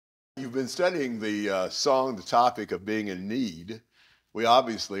we've been studying the song, the topic of being in need. We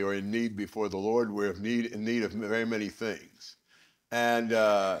obviously are in need before the Lord. We're in need of very many things. And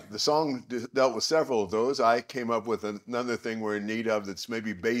the song dealt with several of those. I came up with another thing we're in need of that's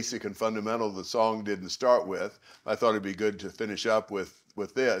maybe basic and fundamental the song didn't start with. I thought it'd be good to finish up with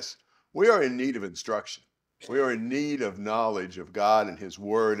this. We are in need of instruction. We are in need of knowledge of God and His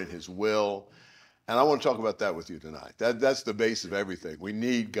Word and His will. And I want to talk about that with you tonight. That's the base of everything. We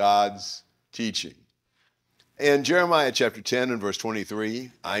need God's teaching. In Jeremiah chapter 10 and verse 23,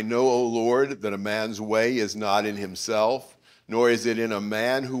 I know, O Lord, that a man's way is not in himself, nor is it in a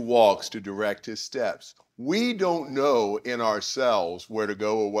man who walks to direct his steps. We don't know in ourselves where to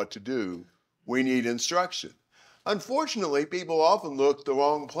go or what to do. We need instruction. Unfortunately, people often look the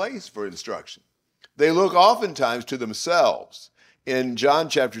wrong place for instruction. They look oftentimes to themselves. In John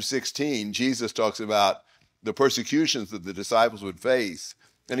chapter 16, Jesus talks about the persecutions that the disciples would face.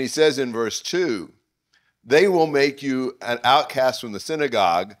 And he says in verse 2, they will make you an outcast from the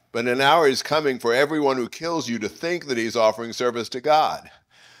synagogue, but an hour is coming for everyone who kills you to think that he's offering service to God.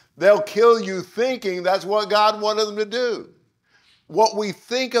 They'll kill you thinking that's what God wanted them to do. What we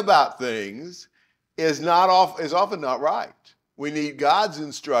think about things is often not right. We need God's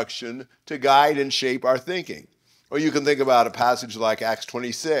instruction to guide and shape our thinking. Or you can think about a passage like Acts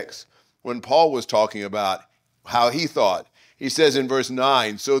 26, when Paul was talking about how he thought. He says in verse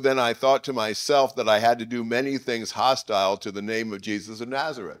 9, so then I thought to myself that I had to do many things hostile to the name of Jesus of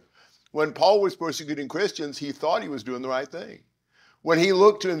Nazareth. When Paul was persecuting Christians, he thought he was doing the right thing. When he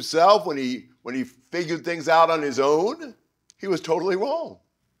looked to himself, when he figured things out on his own, he was totally wrong.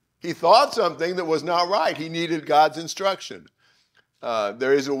 He thought something that was not right. He needed God's instruction.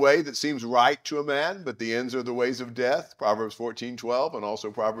 There is a way that seems right to a man, but the ends are the ways of death, Proverbs 14:12, and also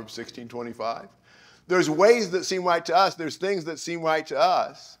Proverbs 16:25. There's ways that seem right to us. There's things that seem right to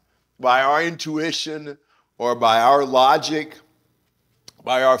us by our intuition or by our logic,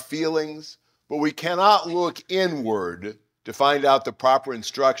 by our feelings, but we cannot look inward to find out the proper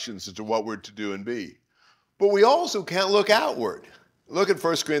instructions as to what we're to do and be. But we also can't look outward. Look at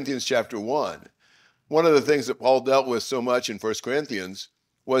 1 Corinthians chapter 1. One of the things that Paul dealt with so much in 1 Corinthians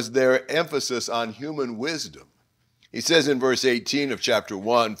was their emphasis on human wisdom. He says in verse 18 of chapter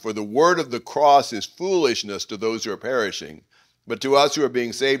 1, for the word of the cross is foolishness to those who are perishing, but to us who are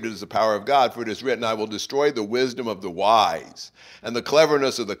being saved it is the power of God. For it is written, I will destroy the wisdom of the wise, and the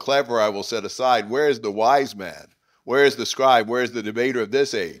cleverness of the clever I will set aside. Where is the wise man? Where is the scribe? Where is the debater of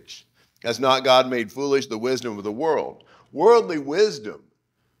this age? Has not God made foolish the wisdom of the world? Worldly wisdom.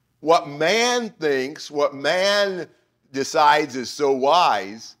 What man thinks, what man decides is so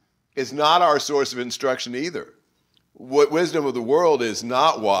wise, is not our source of instruction either. What wisdom of the world is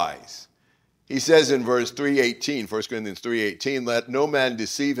not wise. He says in verse 3:18, 1 Corinthians 3:18, let no man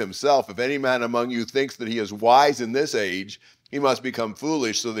deceive himself. If any man among you thinks that he is wise in this age, he must become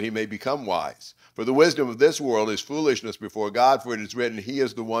foolish so that he may become wise. For the wisdom of this world is foolishness before God, for it is written, he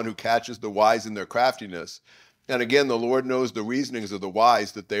is the one who catches the wise in their craftiness. And again, the Lord knows the reasonings of the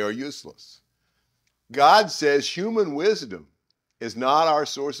wise, that they are useless. God says human wisdom is not our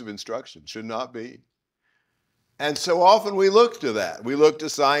source of instruction, should not be. And so often we look to that. We look to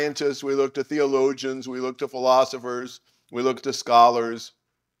scientists, we look to theologians, we look to philosophers, we look to scholars,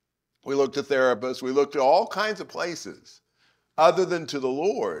 we look to therapists, we look to all kinds of places other than to the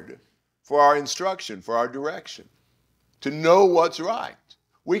Lord for our instruction, for our direction, to know what's right.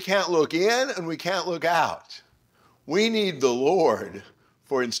 We can't look in and we can't look out. We need the Lord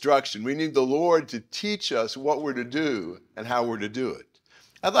for instruction. We need the Lord to teach us what we're to do and how we're to do it.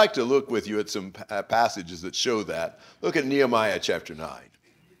 I'd like to look with you at some passages that show that. Look at Nehemiah chapter 9.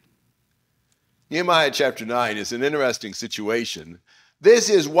 Nehemiah chapter 9 is an interesting situation. This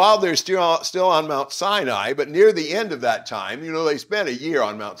is while they're still on Mount Sinai, but near the end of that time. You know, they spent a year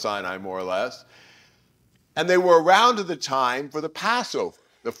on Mount Sinai, more or less. And they were around to the time for the Passover,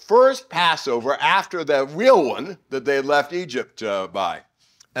 the first Passover after the real one that they had left Egypt by.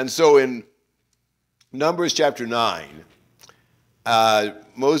 And so in Numbers chapter 9,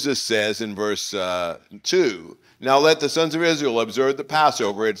 Moses says in verse 2, now let the sons of Israel observe the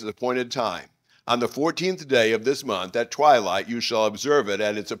Passover at its appointed time. On the 14th day of this month, at twilight, you shall observe it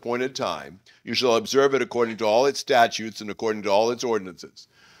at its appointed time. You shall observe it according to all its statutes and according to all its ordinances.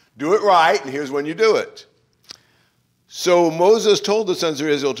 Do it right, and here's when you do it. So Moses told the sons of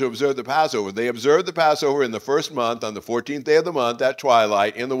Israel to observe the Passover. They observed the Passover in the first month, on the 14th day of the month, at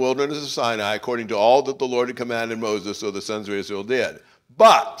twilight, in the wilderness of Sinai, according to all that the Lord had commanded Moses, so the sons of Israel did.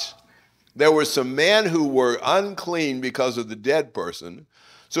 But there were some men who were unclean because of the dead person,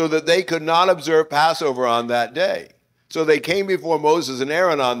 so that they could not observe Passover on that day. So they came before Moses and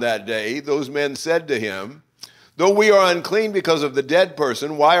Aaron on that day. Those men said to him, though we are unclean because of the dead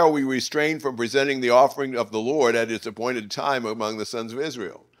person, why are we restrained from presenting the offering of the Lord at its appointed time among the sons of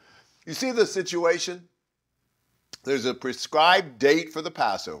Israel? You see the situation? There's a prescribed date for the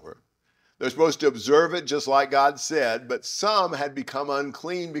Passover. They're supposed to observe it just like God said, but some had become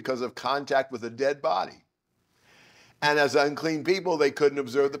unclean because of contact with a dead body. And as unclean people, they couldn't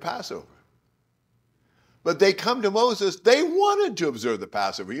observe the Passover. But they come to Moses, they wanted to observe the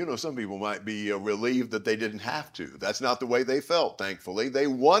Passover. You know, some people might be relieved that they didn't have to. That's not the way they felt, thankfully. They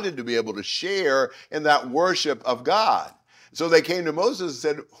wanted to be able to share in that worship of God. So they came to Moses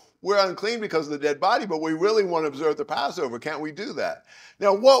and said, we're unclean because of the dead body, but we really want to observe the Passover. Can't we do that?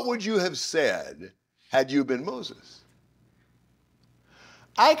 Now, what would you have said had you been Moses?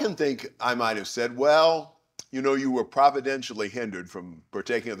 I can think I might have said, well, you know, you were providentially hindered from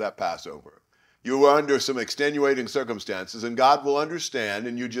partaking of that Passover. You were under some extenuating circumstances, and God will understand,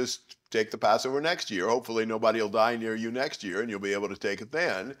 and you just take the Passover next year. Hopefully nobody will die near you next year, and you'll be able to take it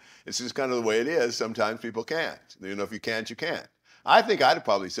then. It's just kind of the way it is. Sometimes people can't. You know, if you can't, you can't. I think I'd have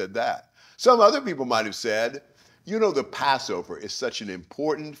probably said that. Some other people might have said, you know, the Passover is such an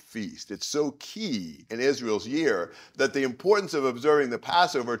important feast. It's so key in Israel's year that the importance of observing the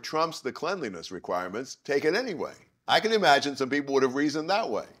Passover trumps the cleanliness requirements. Take it anyway. I can imagine some people would have reasoned that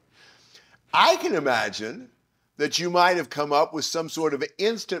way. I can imagine that you might have come up with some sort of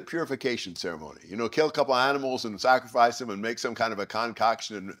instant purification ceremony. You know, kill a couple animals and sacrifice them and make some kind of a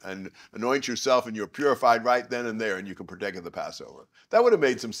concoction and anoint yourself, and you're purified right then and there, and you can partake of the Passover. That would have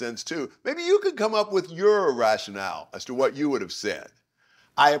made some sense too. Maybe you could come up with your rationale as to what you would have said.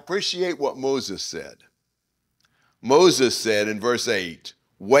 I appreciate what Moses said. Moses said in verse 8,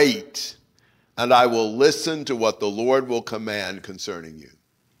 wait, and I will listen to what the Lord will command concerning you.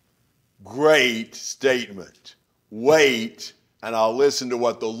 Great statement. Wait, and I'll listen to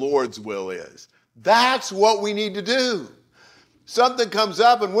what the Lord's will is. That's what we need to do. Something comes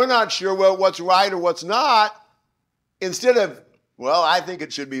up and we're not sure, well, what's right or what's not. Instead of, well, I think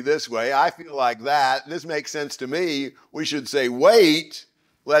it should be this way. I feel like that. This makes sense to me. We should say, wait,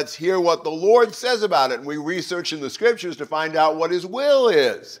 let's hear what the Lord says about it. And we research in the scriptures to find out what his will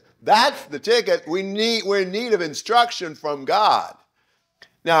is. That's the ticket. We're in need of instruction from God.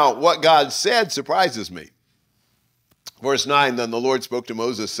 Now, what God said surprises me. Verse 9, then the Lord spoke to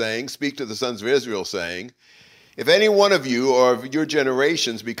Moses, saying, speak to the sons of Israel, saying, if any one of you or of your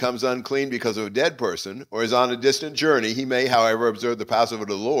generations becomes unclean because of a dead person, or is on a distant journey, he may, however, observe the Passover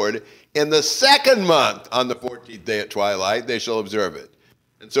to the Lord. In the second month, on the 14th day at twilight, they shall observe it,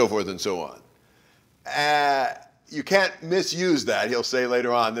 and so forth and so on. You can't misuse that. He'll say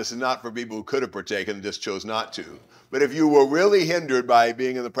later on, this is not for people who could have partaken and just chose not to. But if you were really hindered by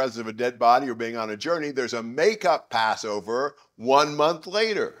being in the presence of a dead body or being on a journey, there's a make-up Passover 1 month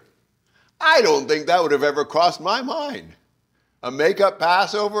later. I don't think that would have ever crossed my mind. A make-up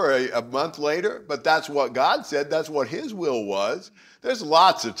Passover a month later, but that's what God said. That's what his will was. There's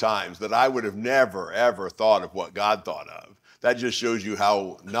lots of times that I would have never, ever thought of what God thought of. That just shows you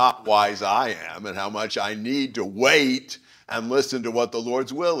how not wise I am and how much I need to wait and listen to what the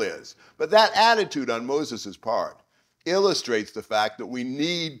Lord's will is. But that attitude on Moses' part illustrates the fact that we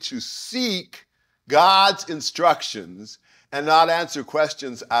need to seek God's instructions and not answer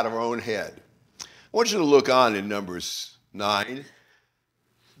questions out of our own head. I want you to look on in Numbers 9.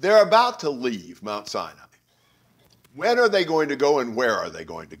 They're about to leave Mount Sinai. When are they going to go and where are they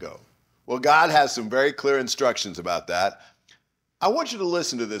going to go? Well, God has some very clear instructions about that. I want you to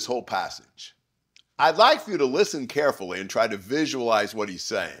listen to this whole passage. I'd like for you to listen carefully and try to visualize what he's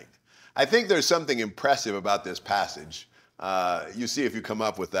saying. I think there's something impressive about this passage. You see if you come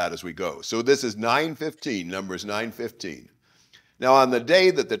up with that as we go. So this is 9:15, Numbers 9:15. Now on the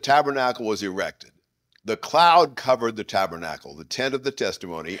day that the tabernacle was erected, the cloud covered the tabernacle, the tent of the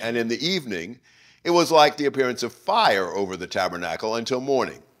testimony, and in the evening it was like the appearance of fire over the tabernacle until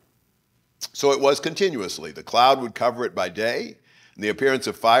morning. So it was continuously. The cloud would cover it by day, and the appearance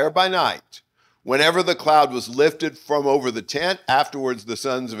of fire by night. Whenever the cloud was lifted from over the tent, afterwards the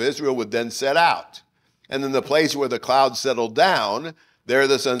sons of Israel would then set out. And in the place where the cloud settled down, there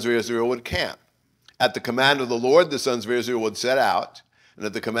the sons of Israel would camp. At the command of the Lord, the sons of Israel would set out, and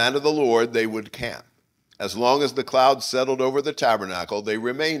at the command of the Lord, they would camp. As long as the cloud settled over the tabernacle, they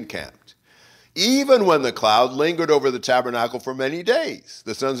remained camped. Even when the cloud lingered over the tabernacle for many days,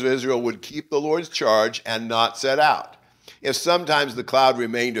 the sons of Israel would keep the Lord's charge and not set out. If sometimes the cloud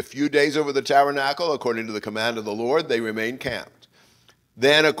remained a few days over the tabernacle, according to the command of the Lord, they remained camped.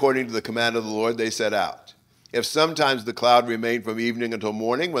 Then, according to the command of the Lord, they set out. If sometimes the cloud remained from evening until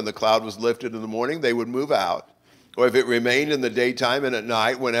morning, when the cloud was lifted in the morning, they would move out. Or if it remained in the daytime and at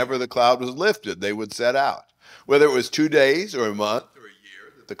night, whenever the cloud was lifted, they would set out. Whether it was 2 days or a month or a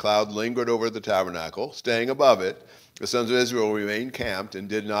year that the cloud lingered over the tabernacle, staying above it, the sons of Israel remained camped and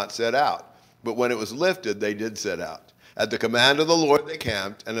did not set out. But when it was lifted, they did set out. At the command of the Lord they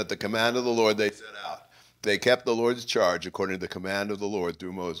camped, and at the command of the Lord they set out. They kept the Lord's charge according to the command of the Lord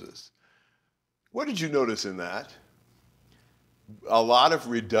through Moses. What did you notice in that? A lot of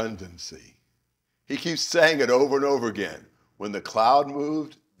redundancy. He keeps saying it over and over again. When the cloud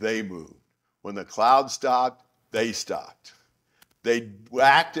moved, they moved. When the cloud stopped, they stopped. They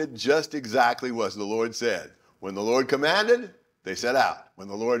acted just exactly as the Lord said. When the Lord commanded, they set out. When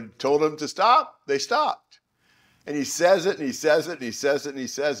the Lord told them to stop, they stopped. And he says it, and he says it, and he says it, and he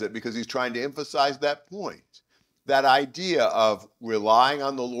says it, because he's trying to emphasize that point. That idea of relying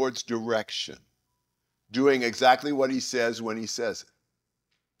on the Lord's direction. Doing exactly what he says when he says it.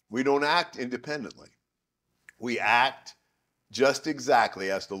 We don't act independently. We act just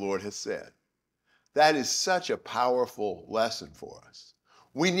exactly as the Lord has said. That is such a powerful lesson for us.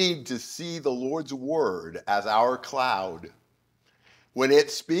 We need to see the Lord's word as our cloud. When it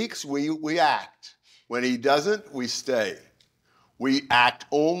speaks, we act. When he doesn't, we stay. We act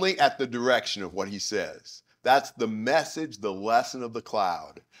only at the direction of what he says. That's the message, the lesson of the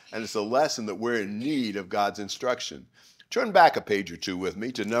cloud. And it's a lesson that we're in need of God's instruction. Turn back a page or two with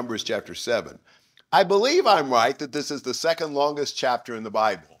me to Numbers chapter 7. I believe I'm right that this is the second longest chapter in the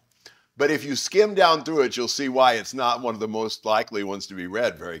Bible. But if you skim down through it, you'll see why it's not one of the most likely ones to be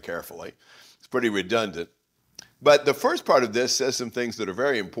read very carefully. It's pretty redundant. But the first part of this says some things that are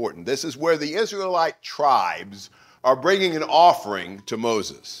very important. This is where the Israelite tribes are bringing an offering to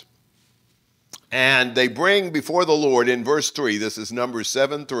Moses. And they bring before the Lord in verse 3, this is Numbers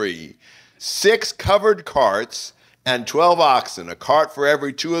 7:3, 6 covered carts and 12 oxen, a cart for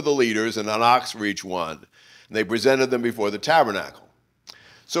every 2 of the leaders and an ox for each one. And they presented them before the tabernacle.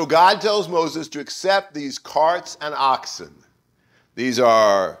 So God tells Moses to accept these carts and oxen. These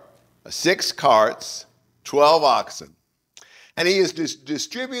are 6 carts, 12 oxen. And he is to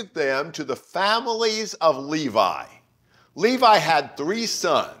distribute them to the families of Levi. Levi had 3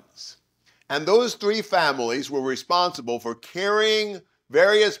 sons. And those 3 families were responsible for carrying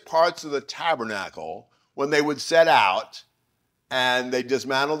various parts of the tabernacle when they would set out, and they'd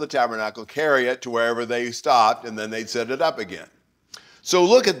dismantle the tabernacle, carry it to wherever they stopped, and then they'd set it up again. So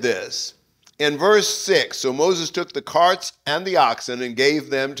look at this. In verse 6, so Moses took the carts and the oxen and gave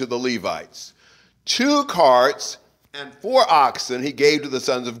them to the Levites. 2 carts and 4 oxen he gave to the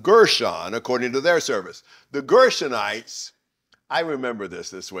sons of Gershon according to their service. The Gershonites, I remember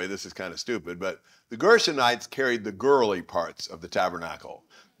this way, this is kind of stupid, but the Gershonites carried the girly parts of the tabernacle.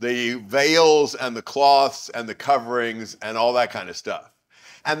 The veils and the cloths and the coverings and all that kind of stuff.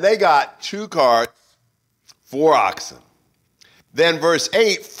 And they got 2 carts, 4 oxen. Then verse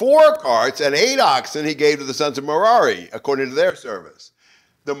 8, 4 carts and 8 oxen he gave to the sons of Merari according to their service.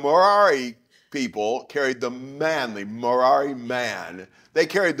 The Merari people carried the manly, Merari man. They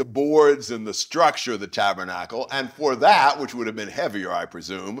carried the boards and the structure of the tabernacle. And for that, which would have been heavier, I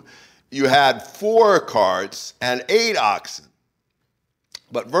presume, you had 4 carts and 8 oxen.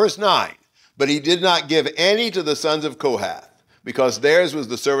 But verse 9, but he did not give any to the sons of Kohath, because theirs was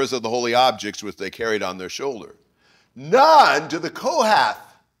the service of the holy objects which they carried on their shoulder. None to the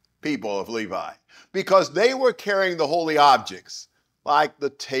Kohath people of Levi, because they were carrying the holy objects, like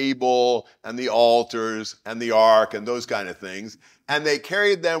the table and the altars and the ark and those kind of things. And they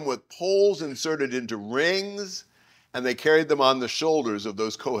carried them with poles inserted into rings, and they carried them on the shoulders of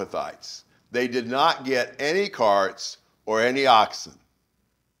those Kohathites. They did not get any carts or any oxen.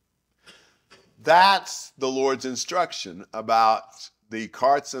 That's the Lord's instruction about the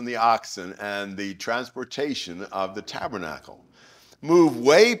carts and the oxen and the transportation of the tabernacle. Move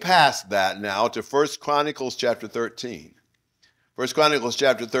way past that now to 1 Chronicles chapter 13. 1 Chronicles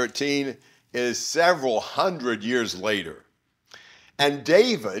chapter 13 is several hundred years later. And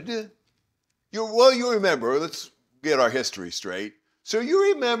David, you remember, let's get our history straight. So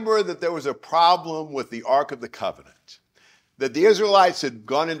you remember that there was a problem with the Ark of the Covenant, that the Israelites had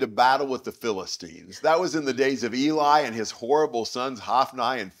gone into battle with the Philistines. That was in the days of Eli and his horrible sons,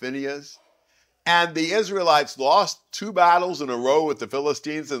 Hophni and Phinehas. And the Israelites lost 2 battles in a row with the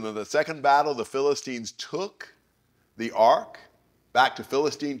Philistines, and in the second battle, the Philistines took the ark back to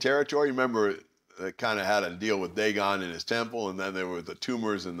Philistine territory. Remember, that kind of had a deal with Dagon in his temple, and then there were the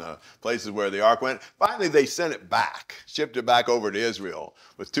tumors and the places where the ark went. Finally, they sent it back, shipped it back over to Israel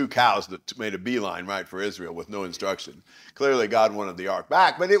with 2 cows that made a beeline right for Israel with no instruction. Clearly, God wanted the ark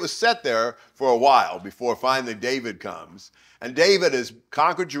back, but it was set there for a while before finally David comes. And David has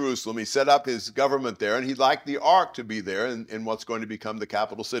conquered Jerusalem. He set up his government there, and he'd like the ark to be there in what's going to become the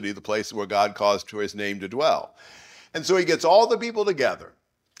capital city, the place where God caused for his name to dwell. And so he gets all the people together,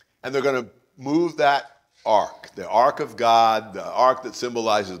 and they're going to move that ark, the ark of God, the ark that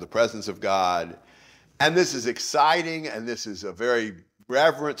symbolizes the presence of God. And this is exciting, and this is a very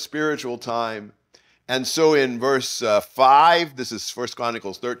reverent spiritual time. And so in verse 5, this is 1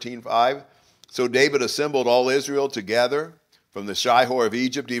 Chronicles 13:5. So David assembled all Israel together from the Shihor of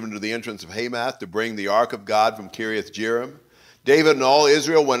Egypt even to the entrance of Hamath to bring the ark of God from Kiriath Jearim. David and all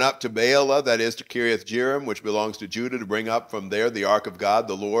Israel went up to Baalah, that is to Kiriath Jearim, which belongs to Judah, to bring up from there the ark of God,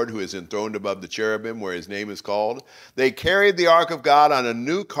 the Lord, who is enthroned above the cherubim, where his name is called. They carried the ark of God on a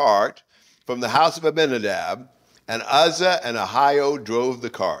new cart from the house of Abinadab, and Uzzah and Ahio drove the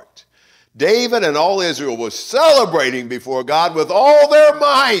cart. David and all Israel were celebrating before God with all their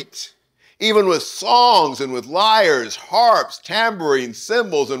might, even with songs and with lyres, harps, tambourines,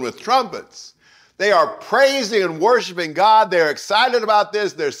 cymbals, and with trumpets. They are praising and worshiping God. They're excited about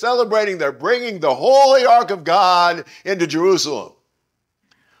this. They're celebrating. They're bringing the holy ark of God into Jerusalem.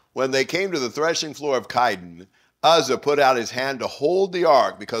 When they came to the threshing floor of Kidon, Uzzah put out his hand to hold the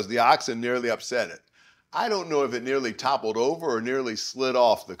ark because the oxen nearly upset it. I don't know if it nearly toppled over or nearly slid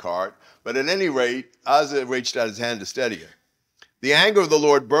off the cart, but at any rate, Uzzah reached out his hand to steady it. The anger of the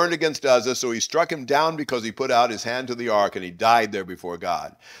Lord burned against Uzzah, so he struck him down because he put out his hand to the ark, and he died there before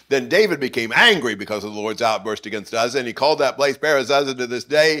God. Then David became angry because of the Lord's outburst against Uzzah, and he called that place Perez Uzzah to this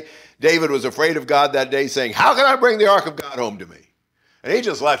day. David was afraid of God that day, saying, "How can I bring the ark of God home to me?" And he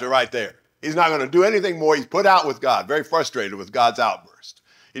just left it right there. He's not going to do anything more. He's put out with God, very frustrated with God's outburst.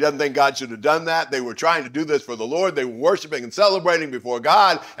 He doesn't think God should have done that. They were trying to do this for the Lord. They were worshiping and celebrating before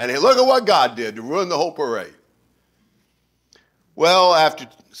God, and hey, look at what God did to ruin the whole parade. Well, after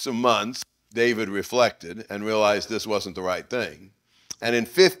some months, David reflected and realized this wasn't the right thing. And in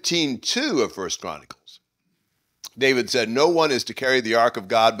 15:2 of 1 Chronicles, David said, "No one is to carry the ark of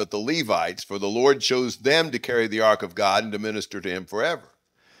God but the Levites, for the Lord chose them to carry the ark of God and to minister to him forever."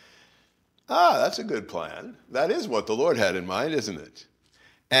 That's a good plan. That is what the Lord had in mind, isn't it?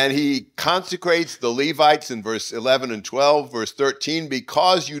 And he consecrates the Levites in verse 11 and 12, verse 13,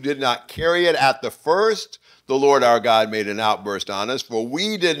 "Because you did not carry it at the first, the Lord our God made an outburst on us, for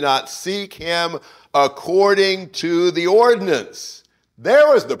we did not seek him according to the ordinance." There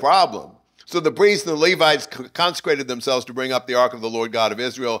was the problem. So the priests and the Levites consecrated themselves to bring up the ark of the Lord God of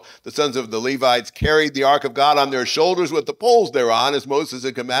Israel. The sons of the Levites carried the ark of God on their shoulders with the poles thereon, as Moses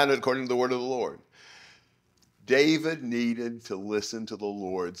had commanded according to the word of the Lord. David needed to listen to the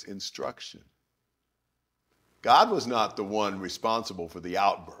Lord's instruction. God was not the one responsible for the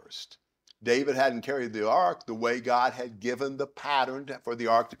outburst. David hadn't carried the ark the way God had given the pattern for the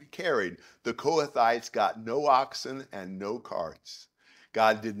ark to be carried. The Kohathites got no oxen and no carts.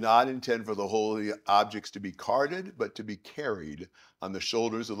 God did not intend for the holy objects to be carted, but to be carried on the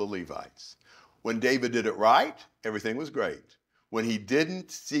shoulders of the Levites. When David did it right, everything was great. When he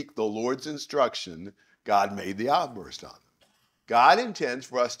didn't seek the Lord's instruction, God made the outburst on them. God intends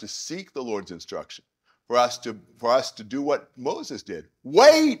for us to seek the Lord's instruction, for us to do what Moses did.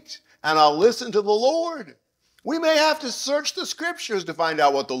 Wait, and I'll listen to the Lord. We may have to search the scriptures to find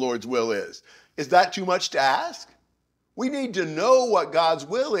out what the Lord's will is. Is that too much to ask? We need to know what God's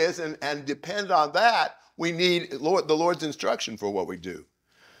will is and depend on that. We need the Lord's instruction for what we do.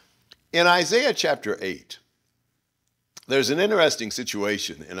 In Isaiah chapter 8, there's an interesting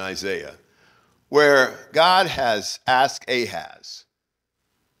situation in Isaiah where God has asked Ahaz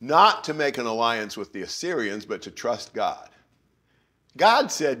not to make an alliance with the Assyrians, but to trust God.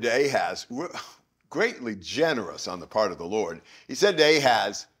 God said to Ahaz, greatly generous on the part of the Lord, he said to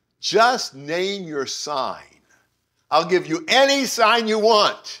Ahaz, "Just name your sign. I'll give you any sign you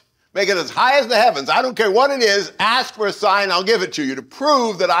want. Make it as high as the heavens. I don't care what it is. Ask for a sign. I'll give it to you to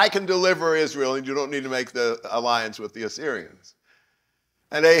prove that I can deliver Israel and you don't need to make the alliance with the Assyrians."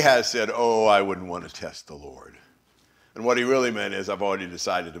 And Ahaz said, "Oh, I wouldn't want to test the Lord." And what he really meant is, I've already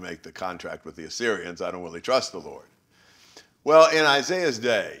decided to make the contract with the Assyrians. I don't really trust the Lord. Well, in Isaiah's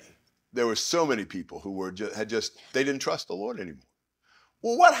day, there were so many people who were they didn't trust the Lord anymore.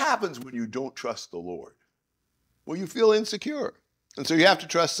 Well, what happens when you don't trust the Lord? Well, you feel insecure. And so you have to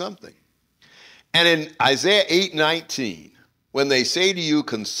trust something. And in Isaiah 8:19, when they say to you,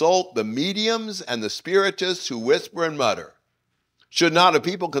 "Consult the mediums and the spiritists who whisper and mutter," should not a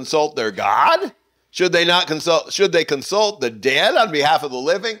people consult their God? Should they consult the dead on behalf of the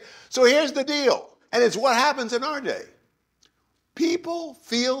living? So here's the deal, and it's what happens in our day. People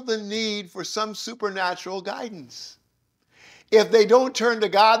feel the need for some supernatural guidance. If they don't turn to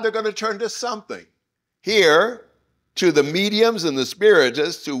God, they're going to turn to something. Here, to the mediums and the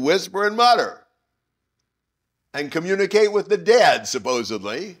spiritists who whisper and mutter and communicate with the dead,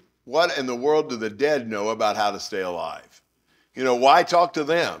 supposedly. What in the world do the dead know about how to stay alive? You know, why talk to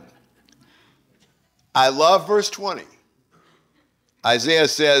them? I love verse 20. Isaiah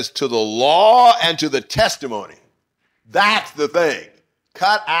says, to the law and to the testimony. That's the thing.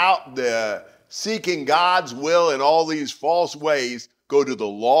 Cut out the seeking God's will in all these false ways. Go to the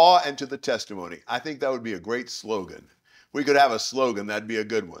law and to the testimony. I think that would be a great slogan. We could have a slogan, that'd be a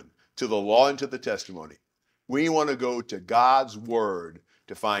good one. To the law and to the testimony. We want to go to God's word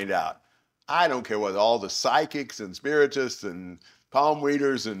to find out. I don't care what all the psychics and spiritists and palm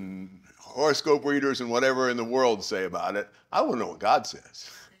readers and horoscope readers and whatever in the world say about it. I want to know what God says.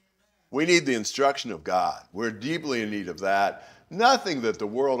 We need the instruction of God. We're deeply in need of that. Nothing that the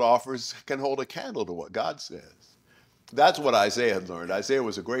world offers can hold a candle to what God says. That's what Isaiah had learned. Isaiah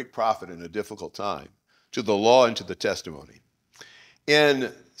was a great prophet in a difficult time. To the law and to the testimony.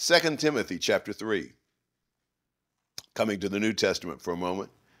 In 2 Timothy chapter 3, coming to the New Testament for a moment,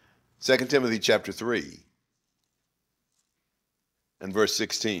 2 Timothy chapter 3 and verse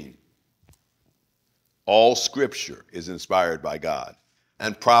 16. All scripture is inspired by God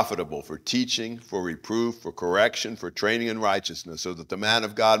and profitable for teaching, for reproof, for correction, for training in righteousness, so that the man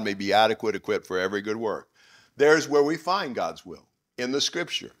of God may be adequate, equipped for every good work. There's where we find God's will, in the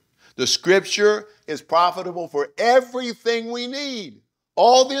scripture. The scripture is profitable for everything we need.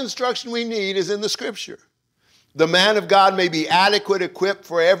 All the instruction we need is in the scripture. The man of God may be adequate, equipped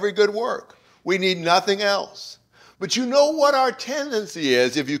for every good work. We need nothing else. But you know what our tendency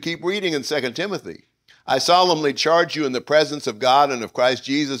is if you keep reading in 2 Timothy. I solemnly charge you in the presence of God and of Christ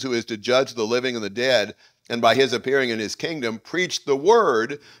Jesus, who is to judge the living and the dead, and by his appearing in his kingdom, preach the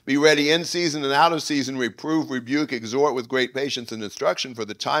word, be ready in season and out of season, reprove, rebuke, exhort with great patience and instruction, for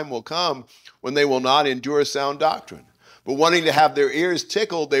the time will come when they will not endure sound doctrine. But wanting to have their ears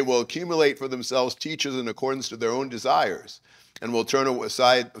tickled, they will accumulate for themselves teachers in accordance to their own desires, and will turn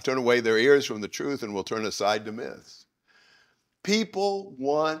away their ears from the truth and will turn aside to myths. People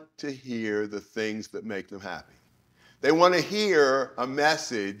want to hear the things that make them happy. They want to hear a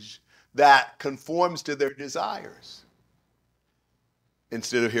message that conforms to their desires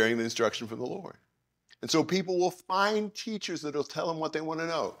instead of hearing the instruction from the Lord. And so people will find teachers that will tell them what they want to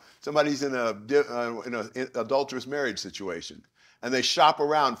know. Somebody's in an adulterous marriage situation, and they shop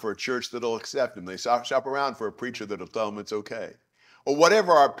around for a church that will accept them. They shop around for a preacher that will tell them it's okay. Or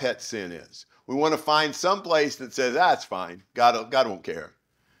whatever our pet sin is. We want to find some place that says, that's fine. God won't care.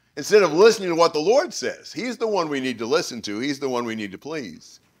 Instead of listening to what the Lord says. He's the one we need to listen to. He's the one we need to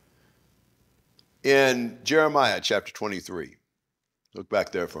please. In Jeremiah chapter 23, look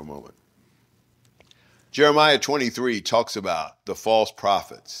back there for a moment. Jeremiah 23 talks about the false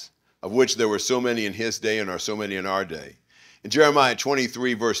prophets, of which there were so many in his day and are so many in our day. In Jeremiah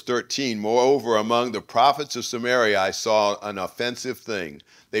 23, verse 13, moreover, among the prophets of Samaria, I saw an offensive thing.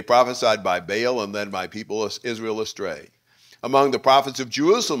 They prophesied by Baal and led my people Israel astray. Among the prophets of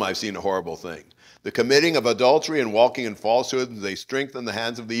Jerusalem, I've seen a horrible thing. The committing of adultery and walking in falsehood, and they strengthen the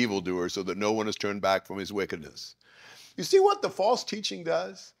hands of the evildoer so that no one is turned back from his wickedness. You see what the false teaching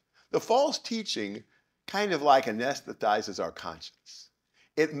does? The false teaching kind of like anesthetizes our conscience.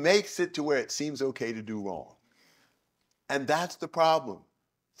 It makes it to where it seems okay to do wrong. And that's the problem.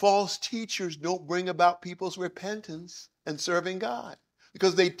 False teachers don't bring about people's repentance and serving God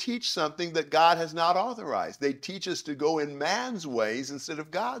because they teach something that God has not authorized. They teach us to go in man's ways instead of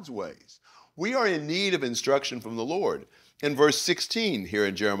God's ways. We are in need of instruction from the Lord. In verse 16 here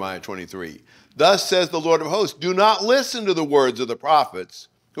in Jeremiah 23, thus says the Lord of hosts, do not listen to the words of the prophets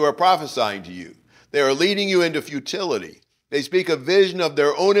who are prophesying to you. They are leading you into futility. They speak a vision of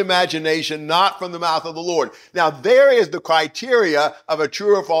their own imagination, not from the mouth of the Lord. Now, there is the criteria of a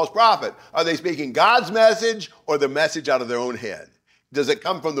true or false prophet. Are they speaking God's message or the message out of their own head? Does it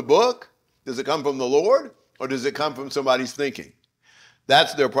come from the book? Does it come from the Lord? Or does it come from somebody's thinking?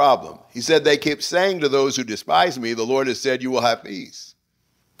 That's their problem. He said, they keep saying to those who despise me, the Lord has said, you will have peace.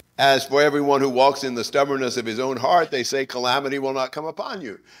 As for everyone who walks in the stubbornness of his own heart, they say calamity will not come upon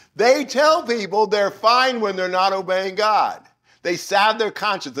you. They tell people they're fine when they're not obeying God. They salve their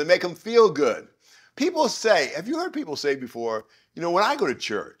conscience. They make them feel good. People say, have you heard people say before, you know, when I go to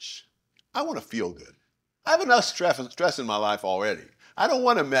church, I want to feel good. I have enough stress in my life already. I don't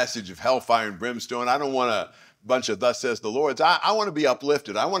want a message of hellfire and brimstone. I don't want a bunch of thus says the Lord. I want to be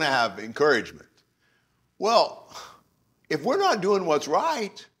uplifted. I want to have encouragement. Well, if we're not doing what's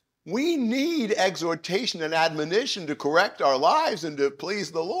right, we need exhortation and admonition to correct our lives and to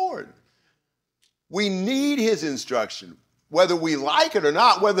please the Lord. We need his instruction, whether we like it or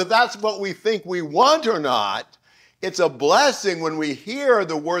not, whether that's what we think we want or not. It's a blessing when we hear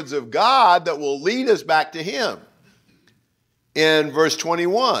the words of God that will lead us back to him. In verse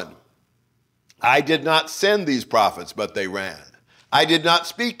 21, I did not send these prophets, but they ran. I did not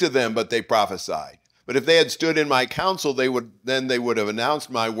speak to them, but they prophesied. But if they had stood in my counsel, they would have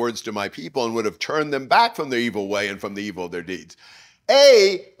announced my words to my people and would have turned them back from their evil way and from the evil of their deeds.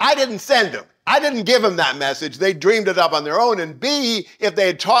 A, I didn't send them. I didn't give them that message. They dreamed it up on their own. And B, if they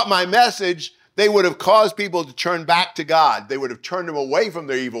had taught my message, they would have caused people to turn back to God. They would have turned them away from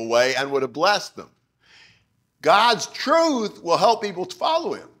their evil way and would have blessed them. God's truth will help people to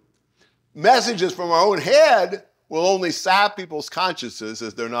follow him. Messages from our own head will only sap people's consciences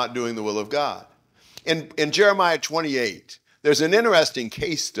as they're not doing the will of God. In Jeremiah 28, there's an interesting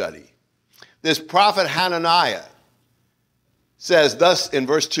case study. This prophet Hananiah says thus in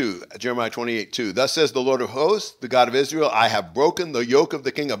verse 2, Jeremiah 28:2, thus says the Lord of hosts, the God of Israel, I have broken the yoke of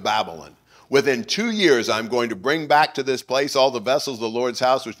the king of Babylon. Within 2 years, I'm going to bring back to this place all the vessels of the Lord's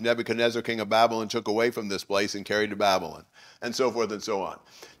house, which Nebuchadnezzar, king of Babylon, took away from this place and carried to Babylon, and so forth and so on.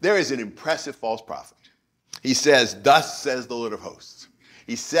 There is an impressive false prophet. He says, thus says the Lord of hosts.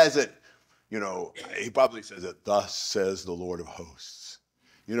 He says it, he probably says it, thus says the Lord of hosts.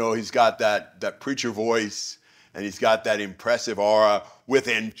 He's got that preacher voice, and he's got that impressive aura.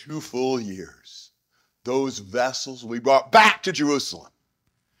 Within 2 full years, those vessels will be brought back to Jerusalem.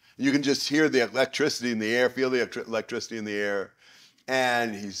 You can just hear the electricity in the air, feel the electricity in the air.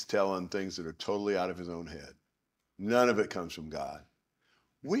 And he's telling things that are totally out of his own head. None of it comes from God.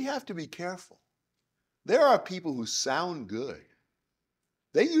 We have to be careful. There are people who sound good.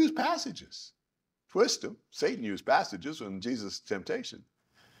 They use passages, twist them. Satan used passages in Jesus' temptation.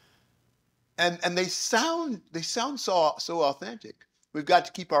 And they sound so authentic. We've got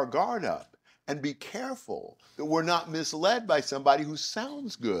to keep our guard up and be careful that we're not misled by somebody who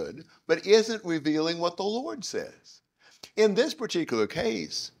sounds good but isn't revealing what the Lord says. In this particular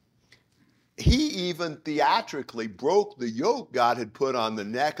case, he even theatrically broke the yoke God had put on the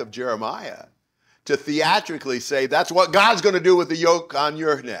neck of Jeremiah to theatrically say, that's what God's going to do with the yoke on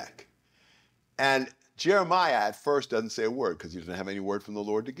your neck. And Jeremiah at first doesn't say a word because he doesn't have any word from the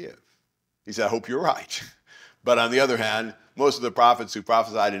Lord to give. He said, I hope you're right. But on the other hand, most of the prophets who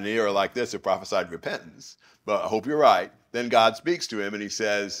prophesied in the era like this have prophesied repentance. But I hope you're right. Then God speaks to him and he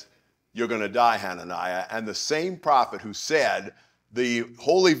says, you're going to die, Hananiah. And the same prophet who said the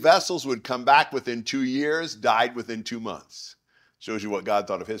holy vessels would come back within 2 years died within 2 months. Shows you what God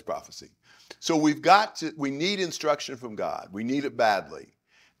thought of his prophecy. So we need instruction from God. We need it badly.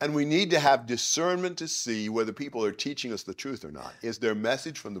 And we need to have discernment to see whether people are teaching us the truth or not. Is their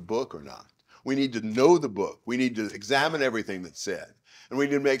message from the book or not? We need to know the book. We need to examine everything that's said. And we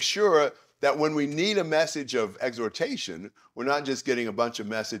need to make sure that when we need a message of exhortation, we're not just getting a bunch of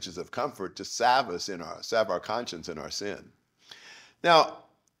messages of comfort to salve our conscience in our sin. Now,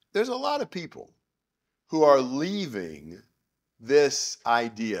 there's a lot of people who are leaving this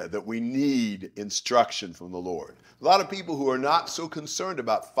idea that we need instruction from the Lord. A lot of people who are not so concerned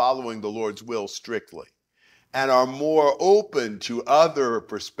about following the Lord's will strictly and are more open to other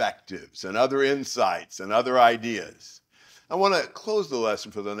perspectives and other insights and other ideas. I want to close the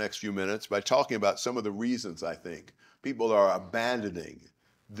lesson for the next few minutes by talking about some of the reasons I think people are abandoning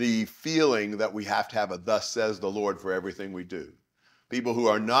the feeling that we have to have a thus says the Lord for everything we do. People who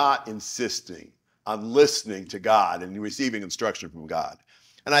are not insisting on listening to God and receiving instruction from God.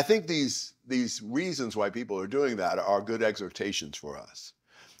 And I think these reasons why people are doing that are good exhortations for us.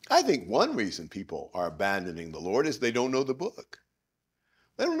 I think one reason people are abandoning the Lord is they don't know the book.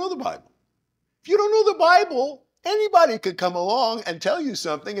 They don't know the Bible. If you don't know the Bible, anybody could come along and tell you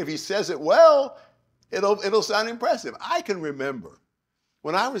something. If he says it well, it'll sound impressive. I can remember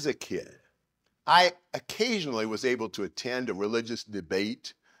when I was a kid, I occasionally was able to attend a religious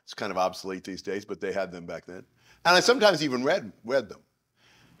debate. It's kind of obsolete these days, but they had them back then. And I sometimes even read them.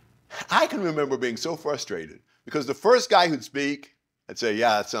 I can remember being so frustrated because the first guy who'd speak, I'd say,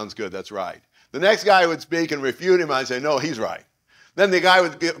 yeah, that sounds good, that's right. The next guy would speak and refute him, I'd say, no, he's right. Then the guy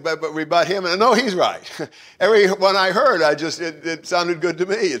would rebut him, and no, he's right. Every one I heard, it sounded good to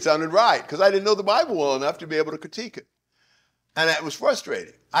me. It sounded right, because I didn't know the Bible well enough to be able to critique it. And it was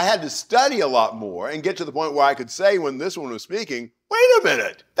frustrating. I had to study a lot more and get to the point where I could say when this one was speaking, wait a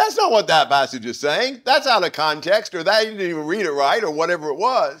minute, that's not what that passage is saying. That's out of context, or that you didn't even read it right, or whatever it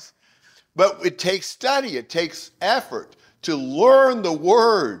was. But it takes study, it takes effort to learn the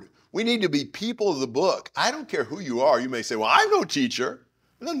word We need to be people of the book. I don't care who you are. You may say, well, I'm no teacher.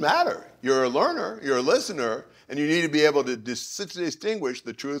 It doesn't matter. You're a learner, you're a listener, and you need to be able to distinguish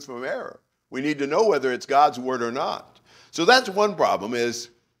the truth from error. We need to know whether it's God's word or not. So that's one problem is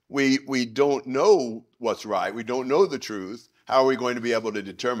we don't know what's right. We don't know the truth. How are we going to be able to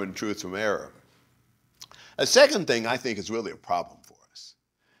determine truth from error? A second thing I think is really a problem for us.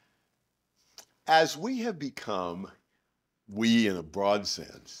 As we have become, we in a broad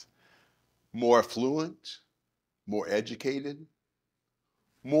sense, more affluent, more educated,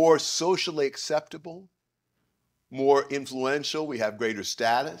 more socially acceptable, more influential, we have greater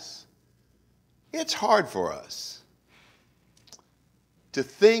status, it's hard for us to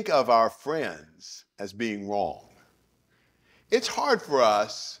think of our friends as being wrong. It's hard for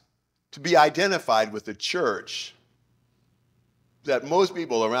us to be identified with a church that most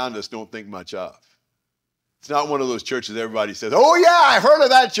people around us don't think much of. It's not one of those churches everybody says, oh yeah, I've heard of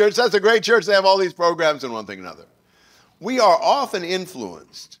that church. That's a great church. They have all these programs and one thing and another. We are often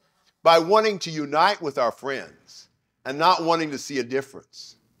influenced by wanting to unite with our friends and not wanting to see a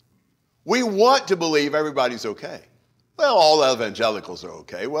difference. We want to believe everybody's okay. Well, all evangelicals are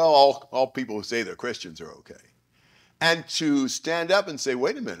okay. Well, all people who say they're Christians are okay. And to stand up and say,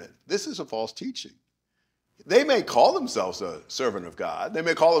 wait a minute, this is a false teaching. They may call themselves a servant of God. They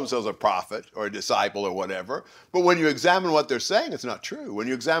may call themselves a prophet or a disciple or whatever. But when you examine what they're saying, it's not true. When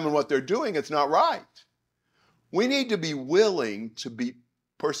you examine what they're doing, it's not right. We need to be willing to be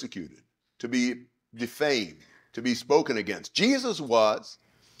persecuted, to be defamed, to be spoken against. Jesus was.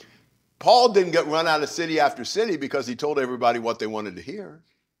 Paul didn't get run out of city after city because he told everybody what they wanted to hear.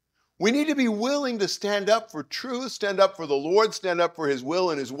 We need to be willing to stand up for truth, stand up for the Lord, stand up for his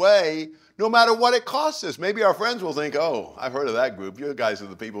will and his way, no matter what it costs us. Maybe our friends will think, oh, I've heard of that group. You guys are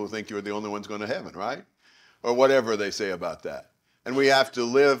the people who think you're the only ones going to heaven, right? Or whatever they say about that. And we have to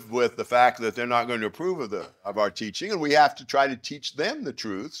live with the fact that they're not going to approve of our teaching, and we have to try to teach them the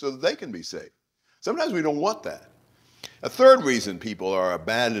truth so that they can be saved. Sometimes we don't want that. A third reason people are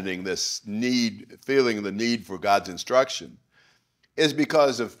abandoning this need, feeling the need for God's instruction, is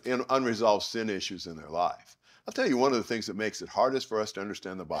because of unresolved sin issues in their life. I'll tell you, one of the things that makes it hardest for us to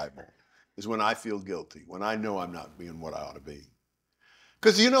understand the Bible is when I feel guilty, when I know I'm not being what I ought to be.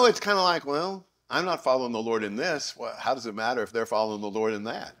 Because, it's kind of like, well, I'm not following the Lord in this. Well, how does it matter if they're following the Lord in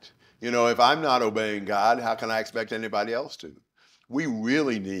that? If I'm not obeying God, how can I expect anybody else to? We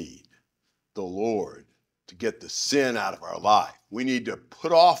really need the Lord to get the sin out of our life. We need to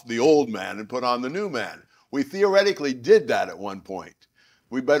put off the old man and put on the new man. We theoretically did that at one point.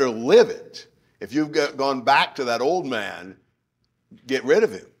 We better live it. If you've gone back to that old man, get rid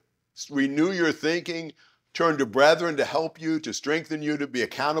of him. Renew your thinking. Turn to brethren to help you, to strengthen you, to be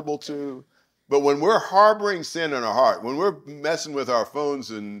accountable to. But when we're harboring sin in our heart, when we're messing with our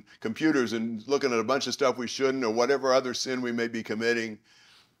phones and computers and looking at a bunch of stuff we shouldn't, or whatever other sin we may be committing,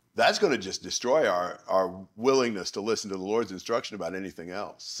 that's going to just destroy our willingness to listen to the Lord's instruction about anything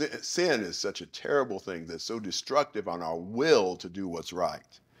else. Sin is such a terrible thing that's so destructive on our will to do what's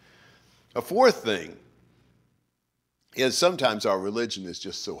right. A fourth thing is sometimes our religion is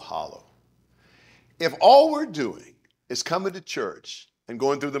just so hollow. If all we're doing is coming to church and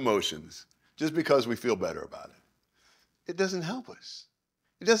going through the motions just because we feel better about it, it doesn't help us.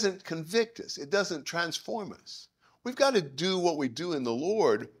 It doesn't convict us. It doesn't transform us. We've got to do what we do in the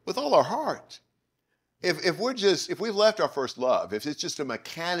Lord with all our heart. If we've left our first love, if it's just a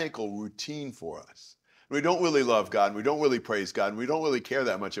mechanical routine for us, we don't really love God, we don't really praise God, we don't really care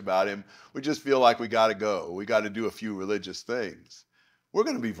that much about him, we just feel like we got to go, we got to do a few religious things, we're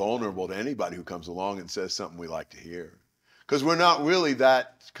going to be vulnerable to anybody who comes along and says something we like to hear. Because we're not really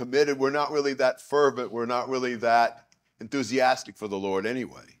that committed, we're not really that fervent, we're not really that enthusiastic for the Lord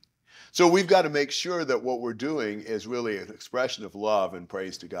anyway. So we've got to make sure that what we're doing is really an expression of love and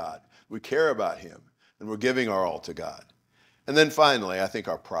praise to God. We care about him, and we're giving our all to God. And then finally, I think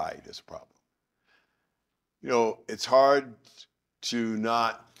our pride is a problem. It's hard to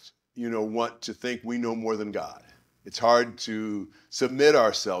not, want to think we know more than God. It's hard to submit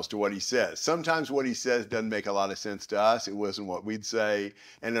ourselves to what he says. Sometimes what he says doesn't make a lot of sense to us. It wasn't what we'd say.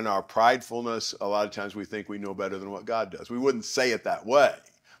 And in our pridefulness, a lot of times we think we know better than what God does. We wouldn't say it that way.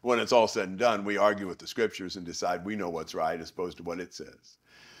 When it's all said and done, we argue with the scriptures and decide we know what's right as opposed to what it says.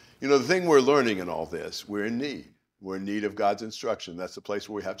 The thing we're learning in all this, we're in need. We're in need of God's instruction. That's the place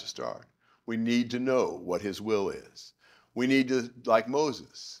where we have to start. We need to know what his will is. We need to, like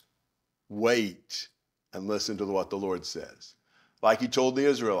Moses, wait and listen to what the Lord says. Like he told the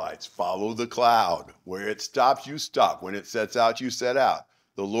Israelites, follow the cloud. Where it stops, you stop. When it sets out, you set out.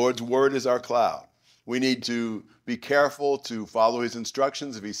 The Lord's word is our cloud. We need to be careful to follow his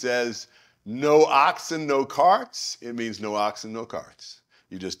instructions. If he says no oxen, no carts, it means no oxen, no carts.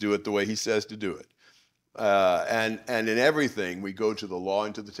 You just do it the way he says to do it. And in everything, we go to the law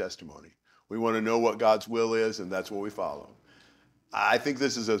and to the testimony. We want to know what God's will is, and that's what we follow. I think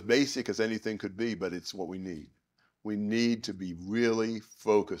this is as basic as anything could be, but it's what we need. We need to be really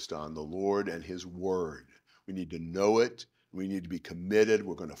focused on the Lord and his word. We need to know it. We need to be committed.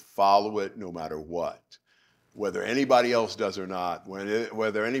 We're going to follow it no matter what. Whether anybody else does or not,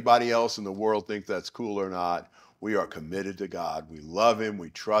 whether anybody else in the world thinks that's cool or not, we are committed to God. We love him. We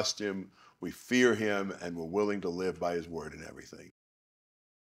trust him. We fear him, and we're willing to live by his word in everything.